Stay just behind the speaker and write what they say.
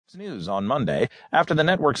Fox News on Monday after the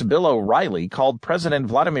network's Bill O'Reilly called President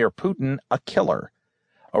Vladimir Putin a killer.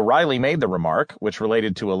 O'Reilly made the remark, which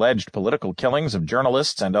related to alleged political killings of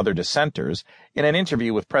journalists and other dissenters, in an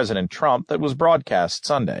interview with President Trump that was broadcast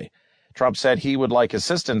Sunday. Trump said he would like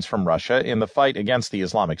assistance from Russia in the fight against the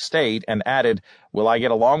Islamic State and added, "Will I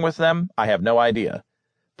get along with them? I have no idea."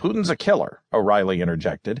 "Putin's a killer," O'Reilly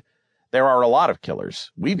interjected. "There are a lot of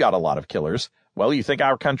killers. We've got a lot of killers. Well, you think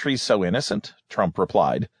our country's so innocent?" Trump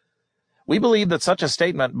replied. "We believe that such a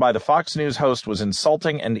statement by the Fox News host was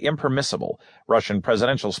insulting and impermissible," Russian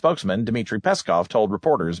presidential spokesman Dmitry Peskov told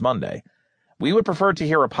reporters Monday. "We would prefer to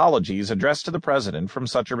hear apologies addressed to the president from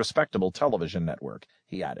such a respectable television network,"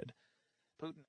 he added. Putin